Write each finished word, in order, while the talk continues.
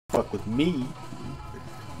fuck with me.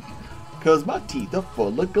 Cause my teeth are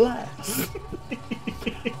full of glass.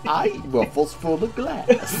 I eat waffles full of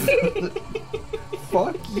glass.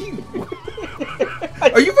 Fuck you.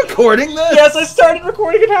 Are you recording this? Yes, I started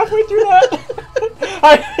recording it halfway through that.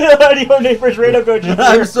 Hi, your neighbor's radio coach.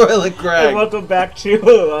 I'm Soylent Greg. And welcome back to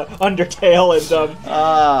Undertale. And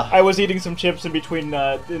I was eating some chips in between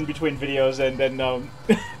videos, and then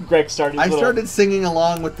Greg started. I started singing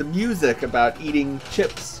along with the music about eating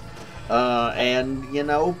chips. And you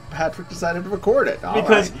know, Patrick decided to record it.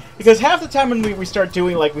 Because half the time when we start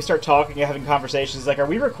doing, like, we start talking and having conversations, like, are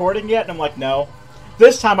we recording yet? And I'm like, no.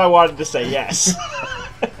 This time I wanted to say yes.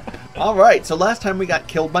 Alright, so last time we got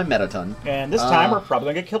killed by Mettaton. And this time we're probably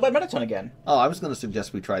going to get killed by Mettaton again. Oh, I was going to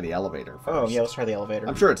suggest we try the elevator first. Oh, yeah, let's try the elevator.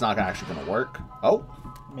 I'm sure it's not actually going to work. Oh.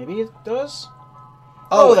 Maybe it does?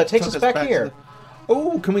 Oh, that takes us back here. The...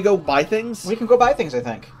 Oh, can we go buy things? We can go buy things, I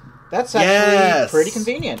think. That's actually pretty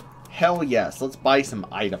convenient. Hell yes, let's buy some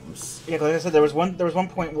items. Yeah, like I said, there was one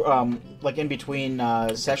point, like in between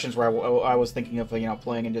sessions where I was thinking of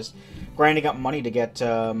playing and just grinding up money to get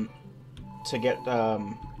yeah,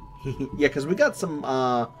 because we got some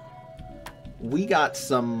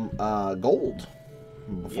gold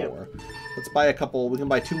before. Yep. Let's buy a couple. We can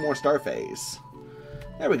buy 2 more Starfays.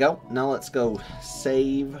 There we go. Now let's go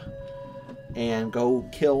save and go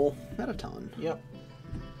kill Mettaton. Yep.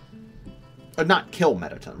 Not kill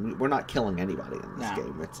Mettaton. We're not killing anybody in this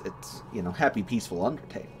game. It's happy, peaceful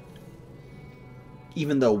Undertale.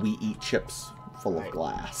 Even though we eat chips full of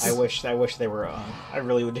glass. I wish they were. I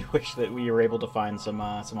really would wish that we were able to find some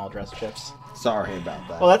all-dressed chips. Sorry about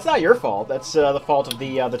that. Well, that's not your fault. That's the fault of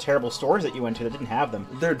the terrible stores that you went to that didn't have them.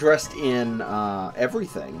 They're dressed in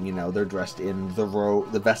everything. They're dressed in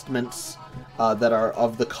the vestments that are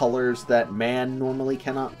of the colors that man normally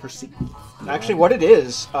cannot perceive. Actually, what it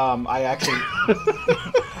is, I actually...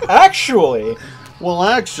 I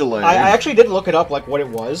actually did look it up, like, what it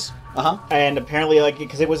was. And apparently, like,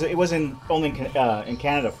 because it was only in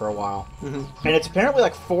Canada for a while. And it's apparently,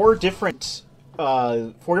 like, 4 different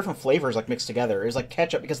flavors, like, mixed together. It's like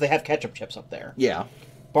ketchup, because they have ketchup chips up there. Yeah.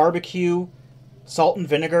 Barbecue, salt and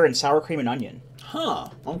vinegar, and sour cream and onion. Huh,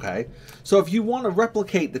 okay. So if you want to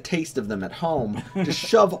replicate the taste of them at home, just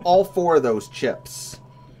shove all 4 of those chips.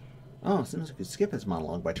 Oh, seems like we could skip his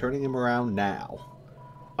monologue by turning him around now.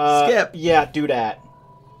 Skip! Yeah, do that.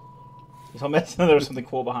 So there was something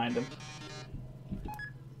cool behind him.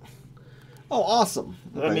 Oh, awesome.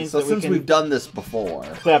 Okay, that means so since we've done this before...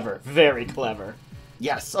 Clever. Very clever.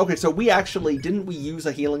 Yes. Okay, so we actually... Didn't we use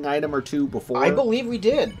a healing item or 2 before? I believe we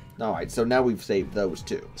did. Alright, so now we've saved those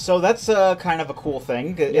 2. So that's kind of a cool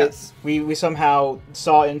thing. Yes. We somehow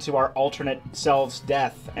saw into our alternate selves'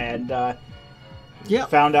 death and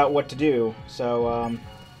found out what to do. So I'm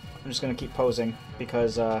just going to keep posing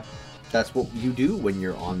because... That's what you do when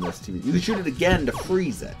you're on this TV. You can shoot it again to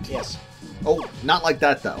freeze it. Yes. Oh, not like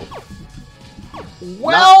that, though.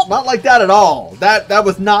 Well... Not like that at all. That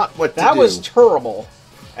was not what to do. That was terrible,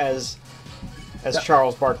 as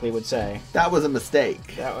Charles Barkley would say. That was a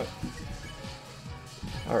mistake.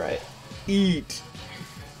 Alright. Eat.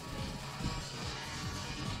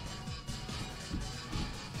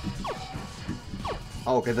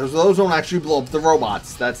 Okay, those don't actually blow up the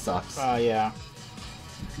robots. That sucks. Yeah.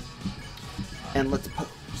 And let's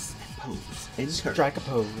pose. And strike a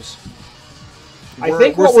pose. I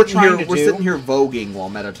think what we're trying to do... We're sitting here voguing while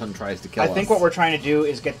Mettaton tries to kill us. I think what we're trying to do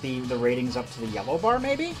is get the ratings up to the yellow bar,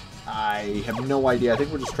 maybe? I have no idea. I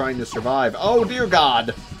think we're just trying to survive. Oh, dear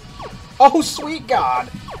God. Oh, sweet God.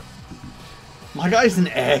 My guy's an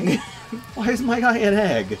egg. Why is my guy an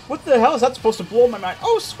egg? What the hell is that supposed to blow my mind?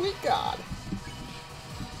 Oh, sweet God.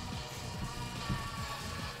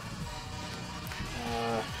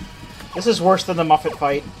 This is worse than the Muppet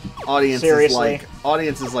fight. Audience Seriously.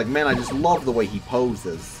 is like, man, I just love the way he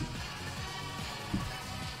poses.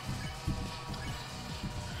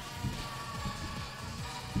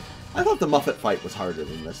 I thought the Muppet fight was harder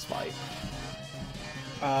than this fight.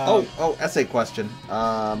 Oh, essay question.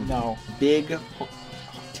 No. Big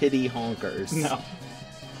titty honkers. No.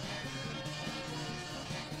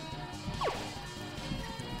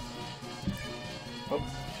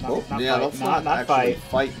 Let's not actually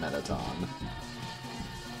fight Mettaton.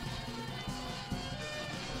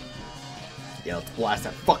 Yeah, let's blast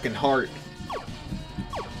that fucking heart.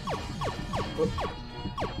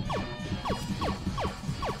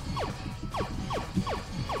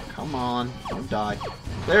 Come on, don't die.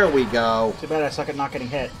 There we go. Too bad I suck at not getting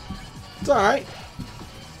hit. It's alright.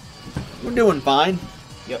 We're doing fine.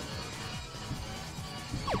 Yep.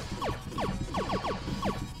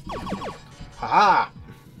 Haha!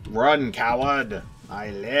 Run, coward! I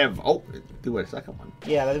live. Oh, do a second one.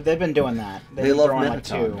 Yeah, they've been doing that. They love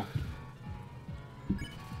Mettaton. Like 2.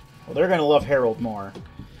 Well, they're gonna love Harold more.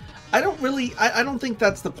 I don't really. I don't think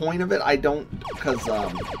that's the point of it. I don't because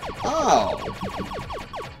Oh.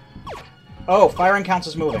 Oh, firing counts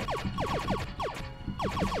as moving.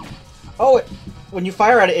 Oh, when you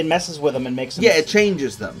fire at it, it messes with them and makes them... Yeah, it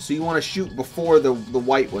changes them. So you want to shoot before the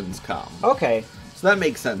white ones come. Okay. So that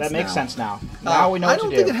makes sense. That makes sense now. Now we know what to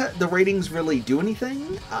do. I don't think the ratings really do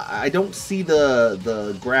anything. I don't see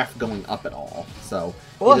the graph going up at all. So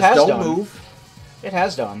well, you just don't move. It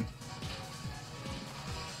has done.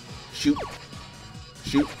 Shoot.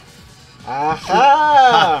 Shoot.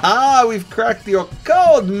 Aha! Ha! We've cracked your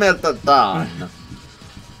code, Mettaton.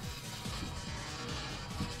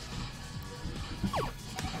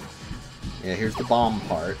 Yeah, here's the bomb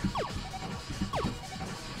part.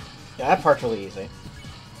 Yeah, that part's really easy.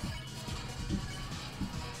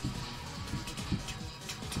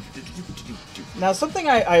 Now, something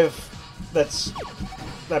I've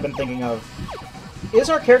been thinking of, is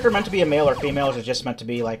our character meant to be a male or female, or is it just meant to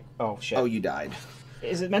be like, oh shit. Oh, you died.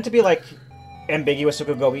 Is it meant to be like ambiguous, so it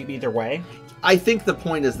could go either way? I think the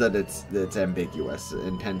point is that it's ambiguous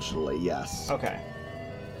intentionally, yes. Okay.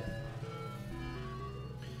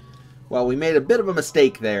 Well, we made a bit of a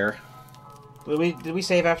mistake there. Did we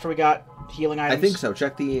save after we got healing items? I think so.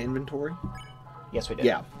 Check the inventory. Yes, we did.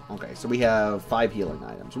 Yeah. Okay, so we have 5 healing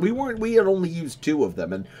items. We had only used 2 of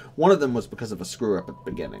them, and one of them was because of a screw up at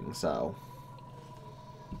the beginning. So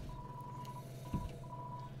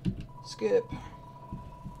skip.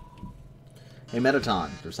 Hey,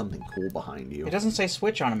 Mettaton, there's something cool behind you. It doesn't say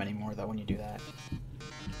switch on him anymore, though, when you do that.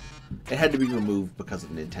 It had to be removed because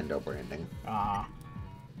of Nintendo branding. Ah.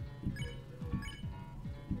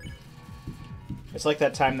 It's like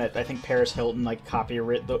that time that I think Paris Hilton like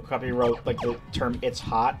copywrote like the term "it's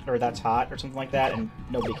hot" or "that's hot" or something like that, and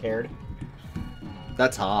nobody cared.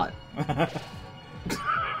 That's hot.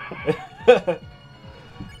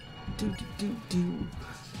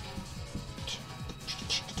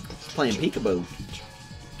 Playing peekaboo.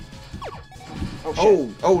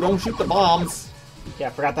 Oh, don't shoot the bombs. Yeah, I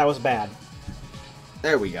forgot that was bad.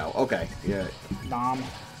 There we go. Okay. Yeah. Nom.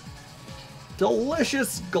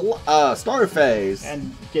 Delicious star phase.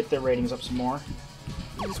 And get their ratings up some more.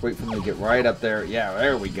 Just wait for them to get right up there. Yeah,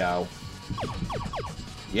 there we go.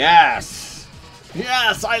 Yes!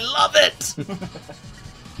 Yes, I love it!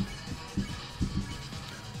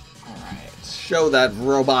 Alright. Show that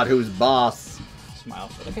robot who's boss. Smile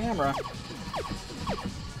for the camera.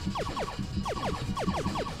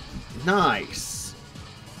 Nice.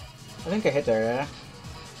 I think I hit there, yeah?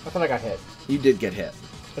 I thought I got hit. You did get hit.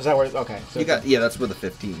 Is that where... Okay. So you got... Yeah, that's where the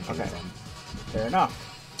 15 came from. Fair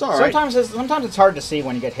enough. It's alright. Sometimes it's hard to see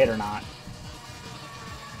when you get hit or not.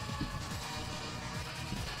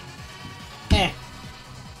 Eh.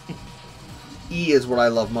 E is what I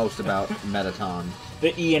love most about Mettaton.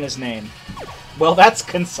 The E in his name. Well, that's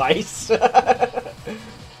concise. They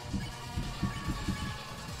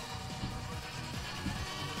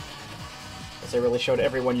really showed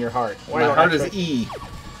everyone your heart. My heart is E.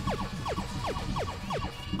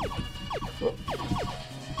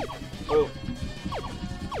 Oh.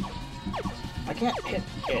 I can't hit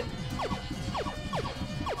it.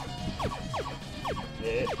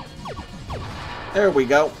 There we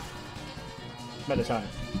go. Mettaton.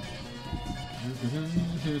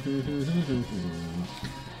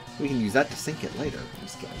 We can use that to sink it later. I'm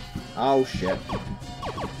just kidding. Oh shit.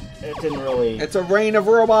 It didn't really... It's a rain of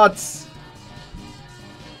robots!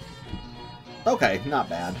 Okay, not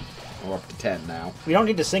bad. We're up to 10 now. We don't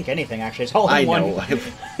need to sync anything, actually. It's all in one. I know.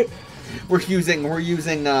 we're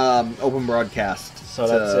using open broadcast.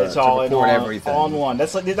 So it's all in everything. All in one.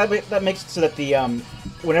 That's like that makes it so that the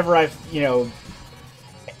whenever I've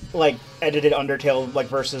like edited Undertale like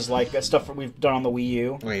versus like stuff that we've done on the Wii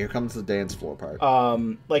U. Wait, here comes the dance floor part.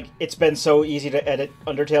 Like it's been so easy to edit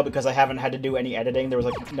Undertale because I haven't had to do any editing. There was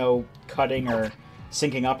like no cutting or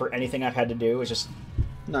syncing up or anything I've had to do. It's just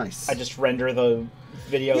nice. I just render the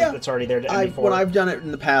video that's already there to MP4. When I've done it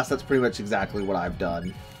in the past, that's pretty much exactly what I've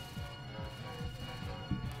done.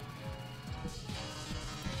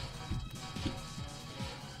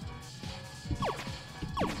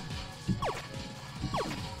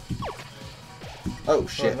 Oh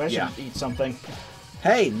shit! I should eat something.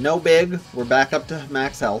 Hey, no big. We're back up to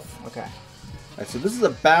max health. Okay. Alright, so this is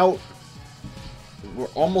about... We're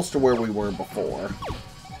almost to where we were before.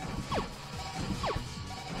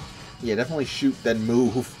 Yeah, definitely shoot, then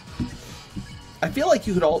move. I feel like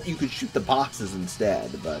you could shoot the boxes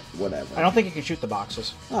instead, but whatever. I don't think you can shoot the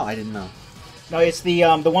boxes. Oh, I didn't know. No, it's the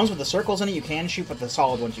ones with the circles in it you can shoot, but the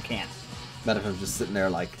solid ones you can't. Mettaton's just sitting there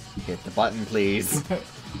like, hit the button, please.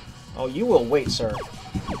 Oh, you will wait, sir.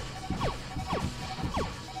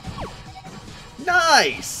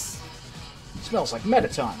 Nice! Smells like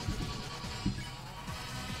Mettaton.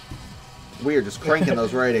 Weird, just cranking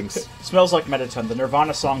those ratings. Smells like Mettaton, the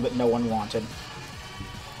Nirvana song that no one wanted.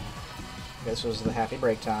 This was the happy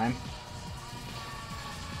break time.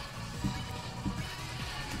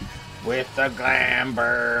 With the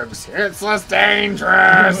Glambergs, it's less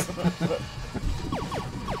dangerous!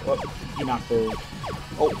 Oh, you knocked the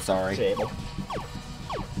sorry. table.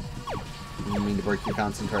 I didn't mean to break your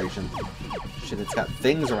concentration. Shit, it's got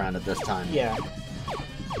things around it this time. Yeah.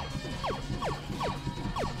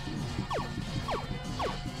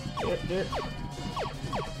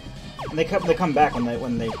 And they come back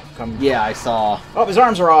when they come. Yeah, I saw. Oh, his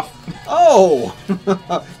arms are off. Oh!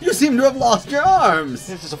 You seem to have lost your arms!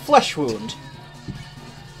 This is a flesh wound.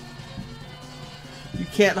 You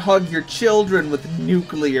can't hug your children with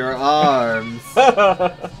nuclear arms.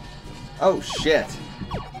 Oh, shit.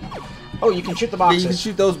 Oh, you can shoot the Yeah, boxes. you can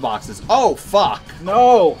shoot those boxes. Oh, fuck!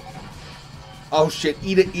 No! Oh, shit.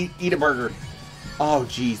 Eat a burger. Oh,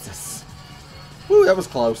 Jesus. Woo, that was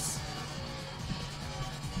close.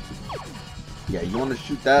 Yeah, you want to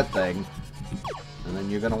shoot that thing. And then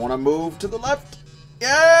you're going to want to move to the left.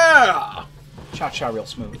 Yeah! Cha-cha real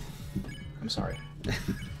smooth. I'm sorry.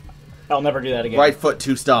 I'll never do that again. Right foot,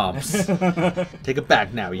 2 stomps. Take it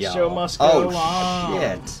back now, y'all. Show must go on. on.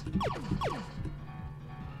 Shit.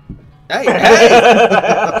 Hey,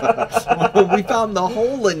 hey! We found the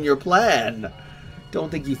hole in your plan. Don't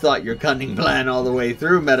think you thought your cunning plan all the way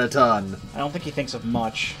through, Mettaton. I don't think he thinks of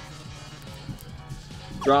much.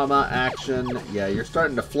 Drama, action. Yeah, you're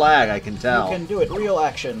starting to flag, I can tell. You can do it. Real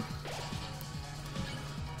action.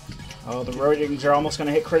 Oh, the ratings are almost going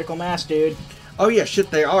to hit critical mass, dude. Oh, yeah,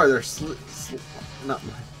 shit, they are. They're not.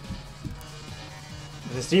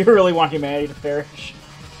 Do you really want humanity to perish?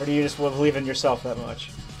 Or do you just believe in yourself that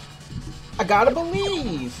much? I gotta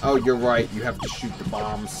believe! Oh, you're right. You have to shoot the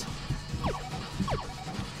bombs.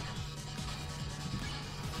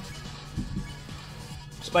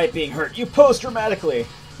 Despite being hurt, you pose dramatically.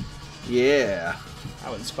 Yeah.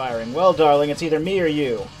 How inspiring. Well, darling, it's either me or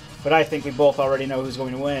you. But I think we both already know who's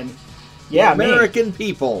going to win. Yeah, American me.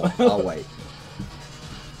 people. Oh, wait.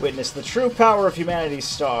 Witness the true power of humanity's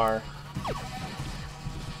star.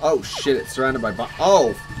 Oh, shit, it's surrounded by bombs.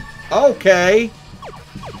 Oh, okay.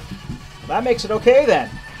 That makes it okay, then.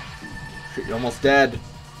 Shit, you're almost dead.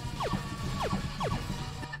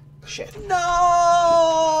 Shit. No!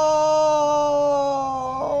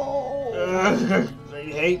 I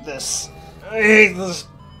hate this. I hate this.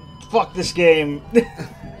 Fuck this game.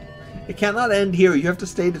 It cannot end here. You have to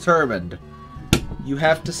stay determined. You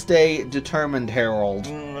have to stay determined, Harold.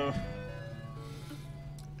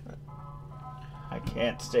 I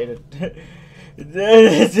can't stay it.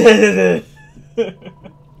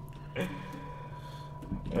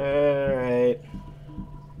 Alright.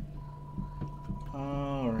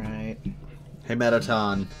 Alright. Hey,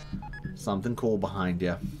 Mettaton. Something cool behind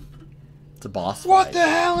you. It's a boss What fight. the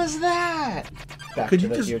hell is that? Back Could to you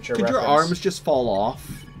the just future could your reference. arms just fall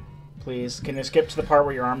off? Please, can you skip to the part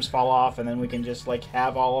where your arms fall off and then we can just like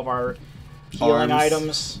have all of our healing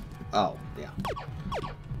items? Oh, yeah.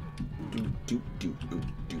 Do.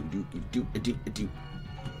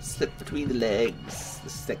 Slip between the legs, the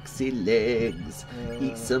sexy legs.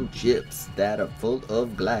 Eat some chips that are full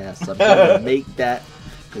of glass. I'm gonna make that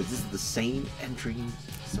because this is the same entry,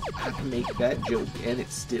 so I can make that joke and it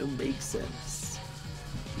still makes sense.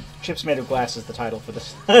 Chips made of glass is the title for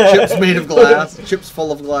this. Chips made of glass. Chips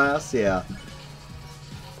full of glass. Yeah.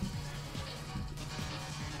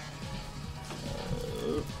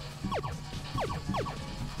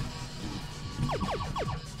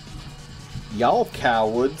 Y'all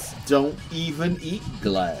cowards don't even eat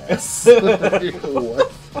glass.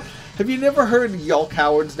 What? Have you never heard y'all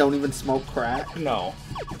cowards don't even smoke crack? No.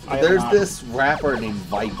 There's this rapper named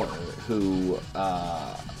Viper who,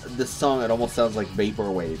 this song, it almost sounds like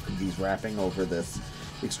Vaporwave because he's rapping over this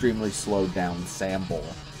extremely slowed down sample.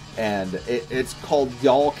 And it's called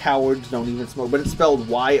Y'all Cowards Don't Even Smoke, but it's spelled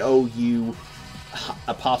Y-O-U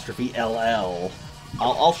apostrophe L-L.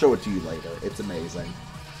 I'll show it to you later. It's amazing.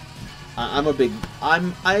 I'm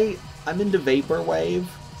into Vaporwave.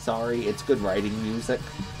 Sorry, it's good writing music.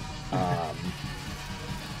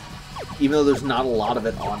 Even though there's not a lot of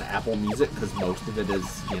it on Apple Music, because most of it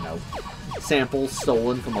is, you know, samples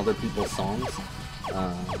stolen from other people's songs.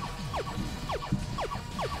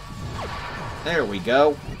 There we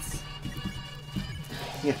go.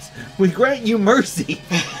 Yes, we grant you mercy.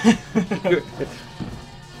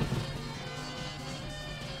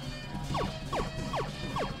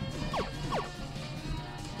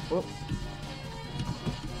 Whoop.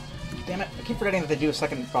 Damn it! I keep forgetting that they do a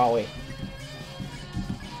second volley.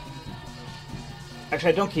 Actually,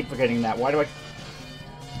 I don't keep forgetting that. Why do I...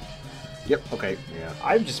 Yep, okay, yeah.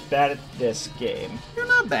 I'm just bad at this game. You're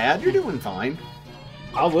not bad. You're doing fine.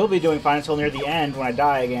 I will be doing fine until near the end when I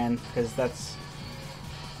die again, because that's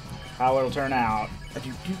how it'll turn out.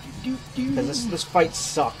 Because this fight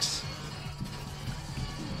sucks.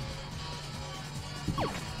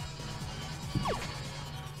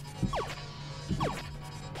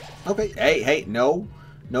 Okay, hey, no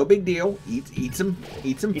big deal. Eat some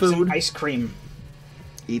Eat food. some ice cream.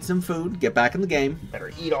 Eat some food. Get back in the game.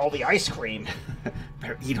 Better eat all the ice cream.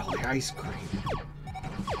 Better eat all the ice cream.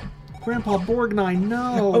 Grandpa Borgnine,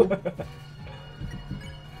 no.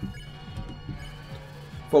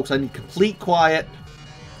 Folks, I need complete quiet.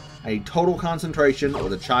 I need total concentration, or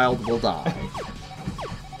the child will die.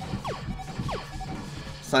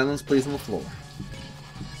 Silence, please, on the floor.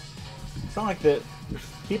 It's not like the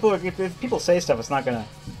people are. If people say stuff, it's not gonna.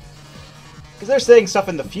 Because they're saying stuff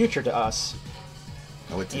in the future to us.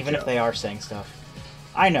 Oh, it's even if they are saying stuff.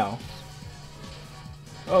 I know.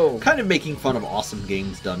 Oh. Kind of making fun of Awesome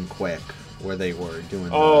Games Done Quick, where they were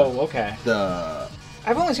doing. Okay.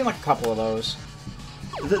 I've only seen like a couple of those.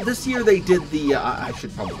 This year they did the. I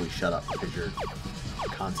should probably shut up because you're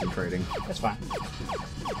concentrating. That's fine.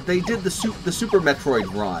 They did the Super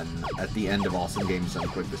Metroid run at the end of Awesome Games Done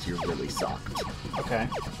Quick this year. Really sucked. Okay.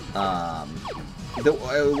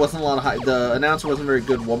 It wasn't a lot of the announcer wasn't very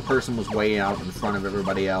good. One person was way out in front of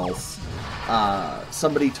everybody else.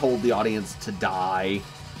 Somebody told the audience to die.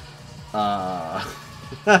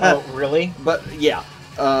 Oh, really? But yeah.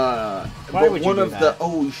 Why would you do that?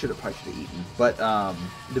 Oh, you probably should have eaten. But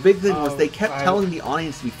the big thing was they kept telling the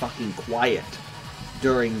audience to be fucking quiet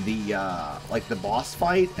during the the boss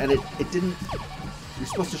fight, and it didn't. You're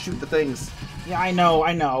supposed to shoot the things. Yeah, I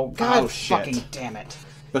know. God fucking damn it.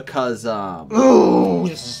 Because Ooh.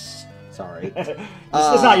 Sorry. This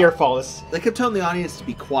is not your fault. They kept telling the audience to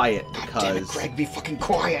be quiet because... God damn it, Greg, be fucking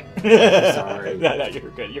quiet. Sorry. No,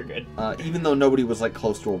 you're good. Even though nobody was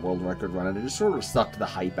close to a world record run, it just sort of sucked the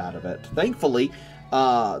hype out of it. Thankfully,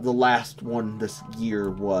 the last one this year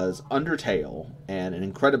was Undertale, and an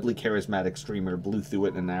incredibly charismatic streamer blew through it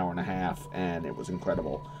in an hour and a half, and it was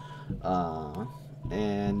incredible.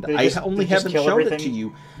 And I only haven't showed it to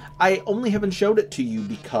you. I only haven't showed it to you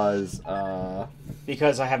because...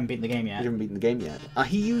 because I haven't beaten the game yet. You haven't beaten the game yet.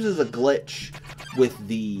 He uses a glitch with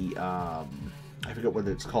the... I forget what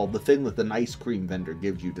it's called. The thing that the ice cream vendor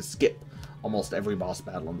gives you to skip almost every boss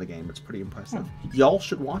battle in the game. It's pretty impressive. Y'all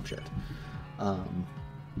should watch it. Are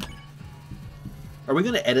we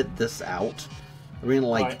going to edit this out? Are we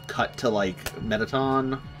going to, cut to,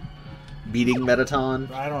 Mettaton? Beating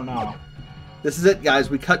Mettaton? I don't know. This is it,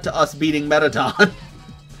 guys. We cut to us beating Mettaton.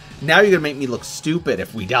 Now you're going to make me look stupid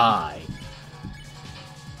if we die.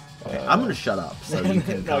 Okay, I'm going to shut up so you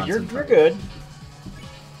can No, you're good.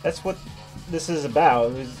 That's what this is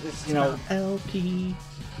about. It's LP.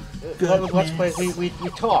 Let's Plays, we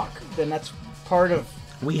talk. And that's part of...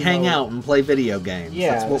 We hang out and play video games.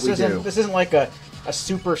 Yeah, that's what we do. This isn't like a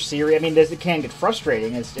super serious... I mean, it can get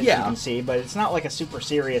frustrating, as you can see, but it's not like a super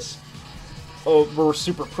serious... Oh, we're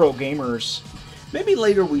super pro gamers. Maybe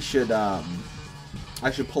later we should... I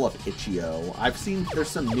should pull up Itch.io. I've seen there's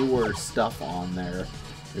some newer stuff on there.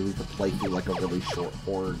 Maybe we could play through a really short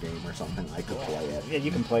horror game or something. I could play it. Yeah, you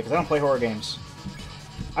can play, because I don't play horror games.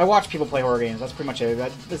 I watch people play horror games. That's pretty much it.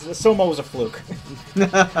 Somo was a fluke.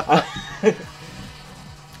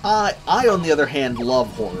 I, on the other hand, love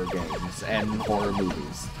horror games and horror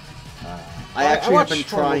movies. I actually have been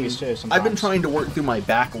trying. I've been trying to work through my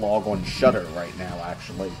backlog on Shudder right now.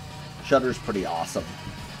 Actually, Shudder's pretty awesome.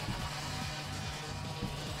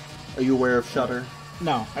 Are you aware of Shudder?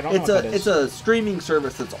 No, I don't know what that is. It's a streaming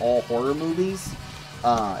service that's all horror movies.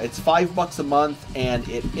 It's $5 a month, and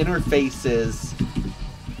it interfaces...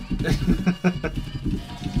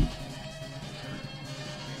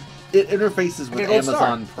 it interfaces with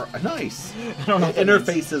Amazon Prime. Nice! I don't know it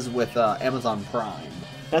interfaces with Amazon Prime.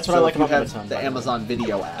 That's what I like about Mettaton. If you have the Amazon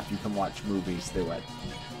Video app, you can watch movies through it.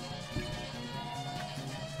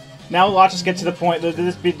 Now watch us get to the point.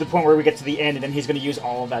 This be the point where we get to the end, and then he's going to use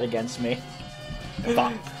all of that against me.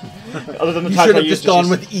 Fuck. Other than the you time should I have just gone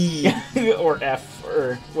with E or F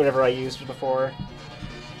or whatever I used before.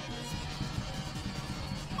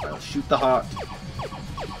 Well, shoot the heart.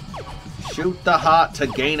 Shoot the heart to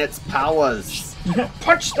gain its powers.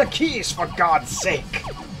 Punch the keys, for God's sake.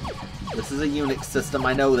 This is a Unix system.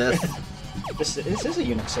 I know this. This is a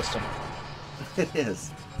Unix system. It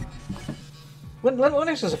is.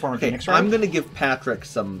 Linux is a form of Unix, right? I'm going to give Patrick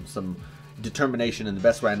some determination and the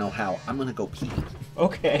best way I know how, I'm gonna go pee.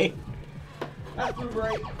 Okay. Bathroom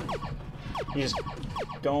break. You just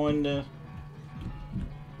going to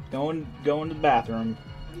the bathroom.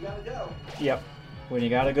 You gotta go. Yep. When you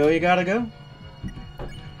gotta go, you gotta go.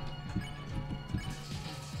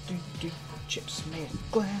 Chips made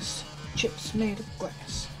of glass. Chips made of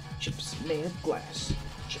glass. Chips made of glass.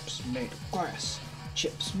 Chips made of glass.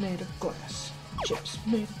 Chips made of glass. Chips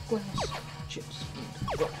made of glass. Chips made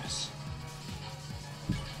of glass.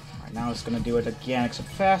 Alright, now it's gonna do it again, except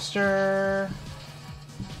faster.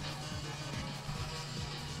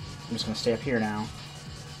 I'm just gonna stay up here now.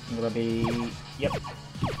 I'm gonna be... Yep.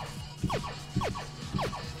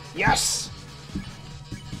 Yes!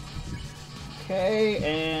 Okay,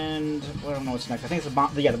 and... I don't know what's next. I think it's the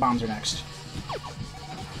bomb... Yeah, the bombs are next.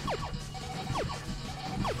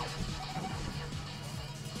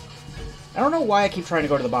 I don't know why I keep trying to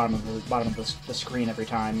go to the bottom of the screen every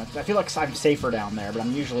time. I feel like I'm safer down there, but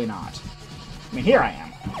I'm usually not. I mean, here I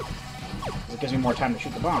am. It gives me more time to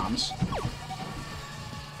shoot the bombs.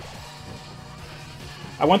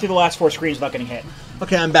 I went through the last 4 screens without getting hit.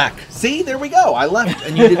 Okay, I'm back. See, there we go. I left,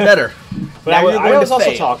 and you did better. But I was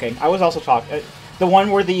also talking. I was also talking. The one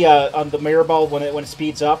where the on the mirror ball when it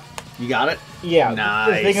speeds up. You got it? Yeah.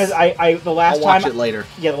 Nice. The thing is, the last I'll time watch it later.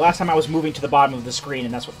 Yeah, the last time I was moving to the bottom of the screen,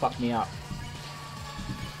 and that's what fucked me up.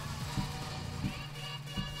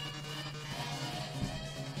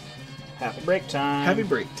 Happy break time. Happy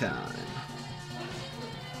break time.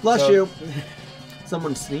 Bless you.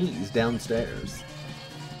 Someone sneezed downstairs.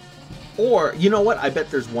 Or, you know what? I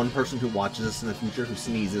bet there's one person who watches this in the future who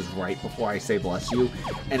sneezes right before I say bless you,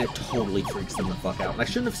 and it totally freaks them the fuck out. And I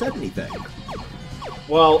shouldn't have said anything.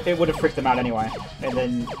 Well, it would have freaked them out anyway. And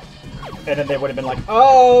then they would have been like,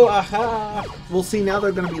 oh, aha. Well, see, now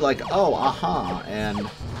they're going to be like, oh, aha, and...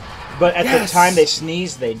 But at the time they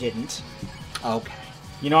sneezed, they didn't. Okay.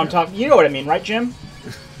 You know I'm talking... You know what I mean, right, Jim?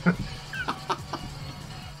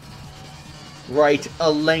 Right,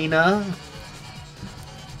 Elena?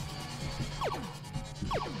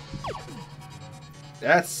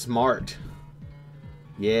 That's smart.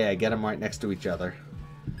 Yeah, get them right next to each other.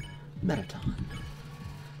 Mettaton.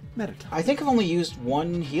 Mettaton. I think I've only used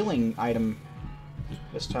one healing item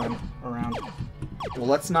this time around. Well,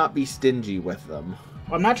 let's not be stingy with them.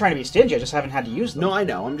 Well, I'm not trying to be stingy, I just haven't had to use them. No, I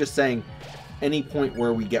know. I'm just saying, any point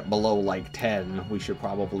where we get below, like, 10, we should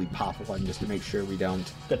probably pop one just to make sure we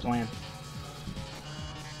don't. Good plan.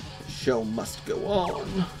 The show must go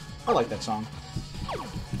on. I like that song.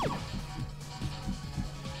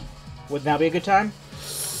 Would now be a good time?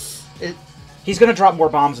 He's gonna drop more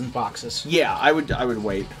bombs in boxes. Yeah, I would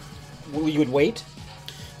wait. You would wait?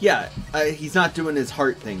 Yeah, he's not doing his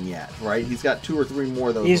heart thing yet, right? He's got 2 or 3 more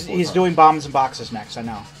of those. He's doing bombs in boxes next, I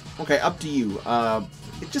know. Okay, up to you.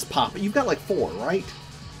 Just pop it. You've got like 4, right?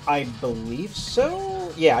 I believe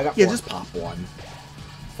so. Yeah, I got 4. Yeah, just pop one.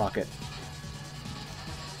 Fuck it.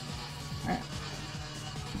 Alright.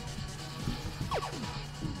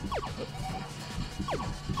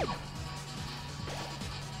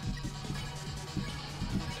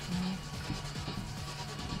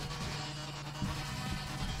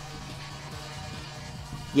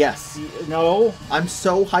 Yes. No. I'm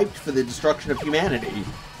so hyped for the destruction of humanity.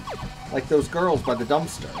 Like those girls by the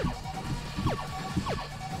dumpster.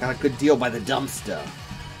 Got a good deal by the dumpster.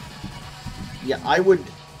 Yeah, I would...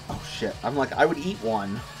 Oh, shit. I'm like, I would eat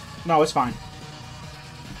one. No, it's fine.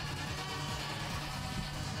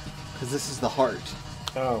 Because this is the heart.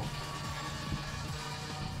 Oh.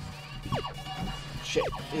 Shit.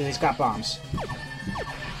 He's got bombs.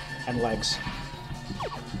 And legs.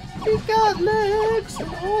 He's got legs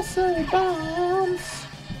and also bombs.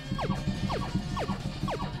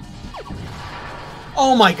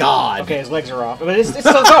 Oh my god! Okay, his legs are off, but it's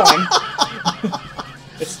still going.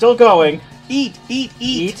 It's still going. Eat, eat,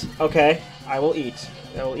 eat. Eat. Okay, I will eat.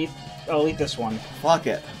 I'll eat this one. Fuck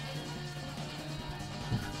it.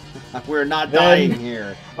 We're not dying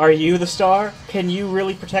here. Are you the star? Can you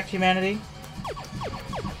really protect humanity?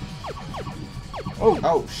 Oh.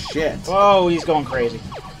 Oh shit. Oh, he's going crazy.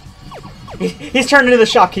 He's turned into the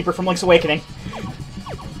shopkeeper from Link's Awakening.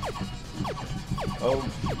 Oh.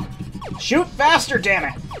 Shoot faster, damn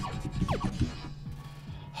it!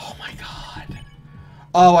 Oh my god.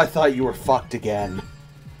 Oh, I thought you were fucked again.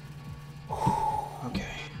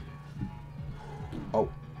 Okay. Oh,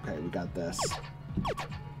 okay, we got this.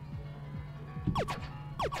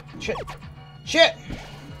 Shit. Shit!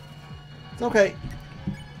 It's okay.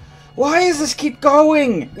 Why does this keep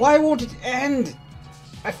going? Why won't it end?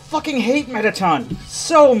 I fucking hate Mettaton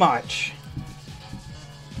so much.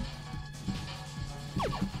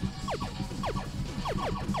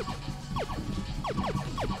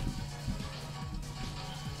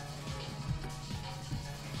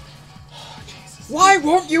 Oh, Jesus. Why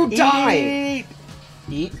won't you die? Eat.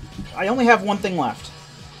 Eat. I only have one thing left.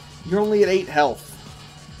 You're only at 8 health.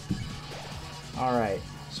 Alright.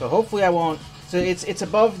 So hopefully I won't... So it's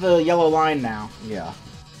above the yellow line now. Yeah.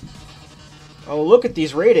 Oh, look at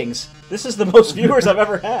these ratings. This is the most viewers I've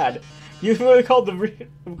ever had. You've really called the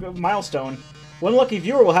milestone. One lucky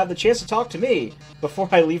viewer will have the chance to talk to me before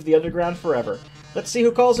I leave the underground forever. Let's see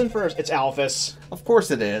who calls in first. It's Alphys. Of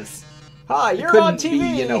course it is. Hi, you're on TV!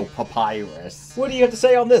 Be, you know, Papyrus. What do you have to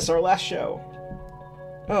say on this, our last show?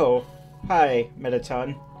 Oh, hi,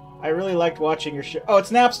 Mettaton. I really liked watching your show. Oh,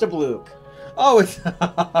 it's Napstablook. Oh, it's...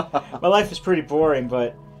 My life is pretty boring,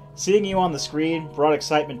 but seeing you on the screen brought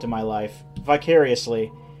excitement to my life.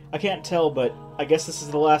 Vicariously. I can't tell, but I guess this is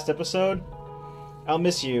the last episode? I'll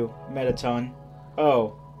miss you, Mettaton.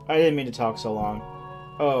 Oh, I didn't mean to talk so long.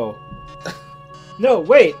 Oh. No,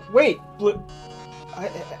 wait! Blue...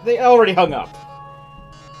 they already hung up.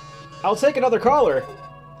 I'll take another caller.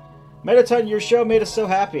 Mettaton, your show made us so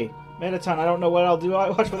happy. Mettaton, I don't know what I'll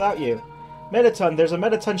watch without you. Mettaton, there's a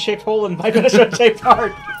Mettaton-shaped hole in my Mettaton-shaped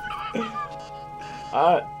heart.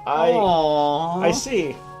 I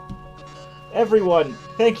see. Everyone,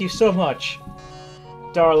 thank you so much.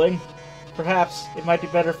 Darling, perhaps it might be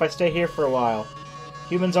better if I stay here for a while.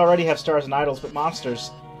 Humans already have stars and idols, but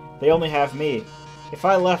monsters, they only have me. If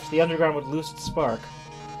I left, the underground would lose its spark.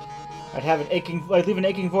 I'd leave an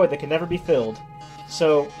aching void that can never be filled.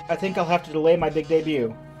 So, I think I'll have to delay my big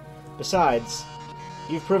debut. Besides,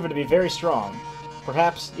 you've proven to be very strong.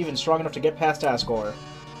 Perhaps even strong enough to get past Asgore.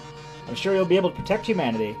 I'm sure you'll be able to protect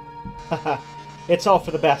humanity. Haha, it's all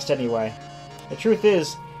for the best anyway. The truth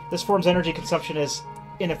is, this form's energy consumption is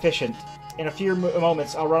inefficient. In a few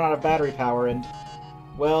moments, I'll run out of battery power and...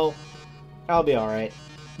 well, I'll be alright.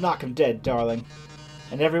 Knock him dead, darling.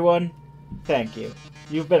 And everyone, thank you.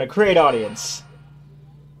 You've been a great audience.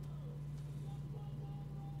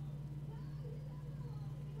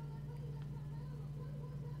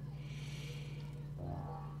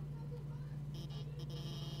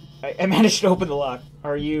 I managed to open the lock.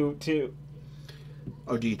 Are you too?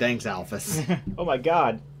 Oh, gee, thanks, Alphys. Oh my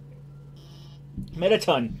god.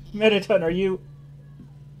 Mettaton, are you...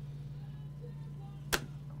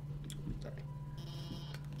 Sorry.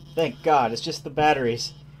 Thank God, it's just the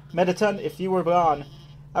batteries. Mettaton, if you were gone,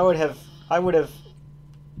 I would have...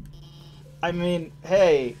 I mean,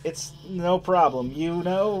 hey, it's no problem. You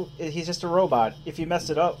know, he's just a robot. If you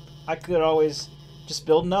messed it up, I could always just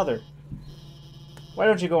build another. Why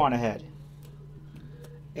don't you go on ahead?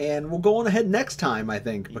 And we'll go on ahead next time, I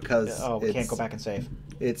think, because we can't go back and save.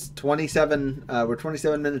 It's 27. We're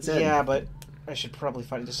 27 minutes in. Yeah, but I should probably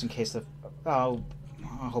find it just in case the.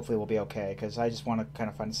 Hopefully we'll be okay because I just want to kind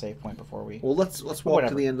of find a save point before we. Well, let's walk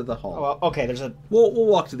to the end of the hall. Oh, well, okay, there's a. We'll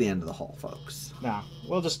walk to the end of the hall, folks. Nah,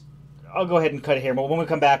 we'll just. I'll go ahead and cut it here. But when we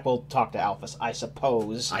come back, we'll talk to Alphys, I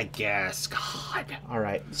suppose. I guess. God. All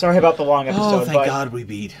right. Sorry about the long episode. Oh, thank God we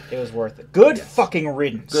beat. It was worth it. Good fucking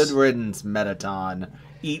riddance. Good riddance, Mettaton.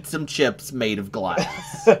 Eat some chips made of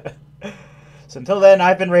glass. So until then,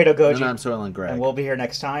 I've been Rado Goji. And I'm Soylent Greg. And we'll be here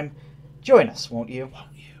next time. Join us, won't you?